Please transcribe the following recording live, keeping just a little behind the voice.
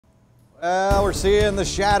Well, we're seeing the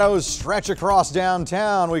shadows stretch across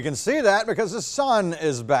downtown. We can see that because the sun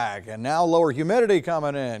is back and now lower humidity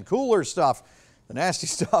coming in, cooler stuff. The nasty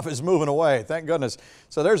stuff is moving away, thank goodness.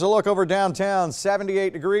 So there's a look over downtown,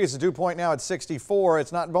 78 degrees, the dew point now at 64.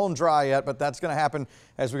 It's not bone dry yet, but that's going to happen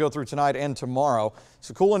as we go through tonight and tomorrow.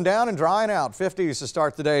 So cooling down and drying out, 50s to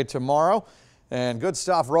start the day tomorrow. And good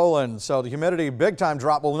stuff rolling. So the humidity, big time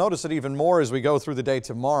drop. We'll notice it even more as we go through the day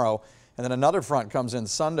tomorrow. And then another front comes in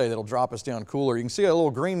Sunday that'll drop us down cooler. You can see a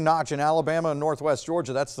little green notch in Alabama and northwest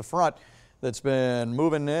Georgia. That's the front that's been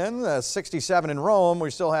moving in. 67 in Rome.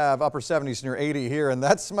 We still have upper 70s near 80 here. And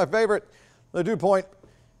that's my favorite. The dew point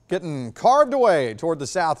getting carved away toward the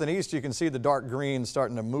south and east. You can see the dark green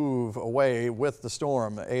starting to move away with the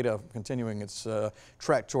storm. Ada continuing its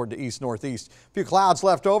trek toward the east-northeast. A few clouds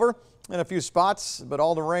left over in a few spots, but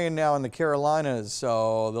all the rain now in the Carolinas.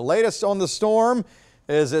 So the latest on the storm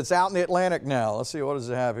is it's out in the Atlantic now. Let's see, what does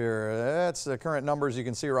it have here? That's the current numbers you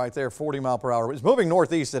can see right there, 40 mile per hour. It's moving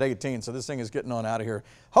northeast at 18, so this thing is getting on out of here.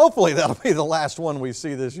 Hopefully that'll be the last one we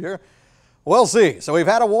see this year. We'll see. So we've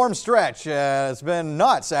had a warm stretch. It's been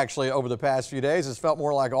nuts actually over the past few days. It's felt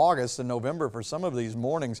more like August than November for some of these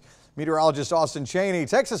mornings. Meteorologist Austin Cheney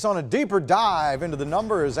takes us on a deeper dive into the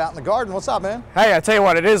numbers out in the garden. What's up, man? Hey, I tell you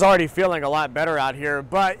what, it is already feeling a lot better out here.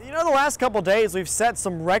 But you know, the last couple days we've set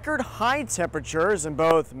some record high temperatures in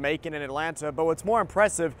both Macon and Atlanta. But what's more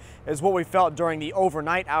impressive is what we felt during the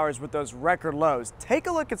overnight hours with those record lows. Take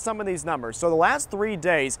a look at some of these numbers. So the last 3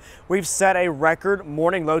 days we've set a record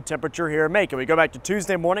morning low temperature here in Macon. We go back to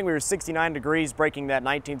Tuesday morning, we were 69 degrees, breaking that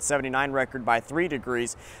 1979 record by 3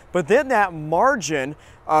 degrees. But then that margin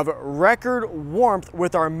of record warmth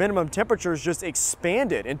with our minimum temperatures just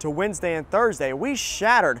expanded into Wednesday and Thursday. We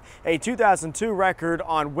shattered a 2002 record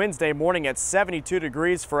on Wednesday morning at 72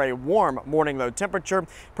 degrees for a warm morning low temperature.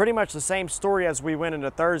 Pretty much the same story as we went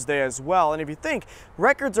into Thursday as well. And if you think,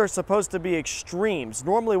 records are supposed to be extremes.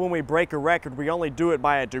 Normally when we break a record, we only do it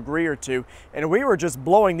by a degree or two. And we were just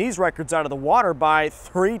blowing these records out of the water by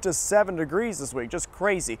 3 to 7 degrees this week. Just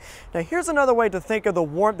crazy. Now here's another way to think of the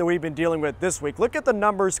warmth that we've been dealing with this week. Look at the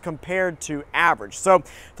numbers compared to average. So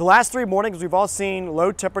the last 3 mornings we've all seen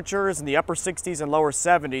low temperatures in the upper 60s and lower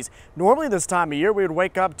 70s. Normally this time of year we would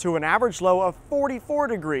wake up to an average low of 44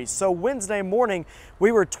 degrees. So Wednesday morning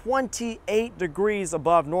we were 28 degrees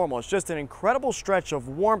above normal. It's just an incredible stretch of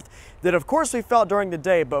warmth that of course we felt during the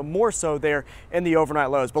day, but more so there in the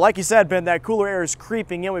overnight lows. But like you said, Ben, that cooler air is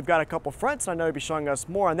creeping in. We've got a couple fronts, and I know you'll be showing us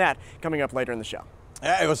more on that coming up later in the show.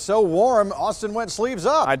 Yeah, it was so warm, Austin went sleeves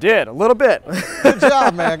up. I did, a little bit. Good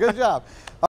job, man, good job.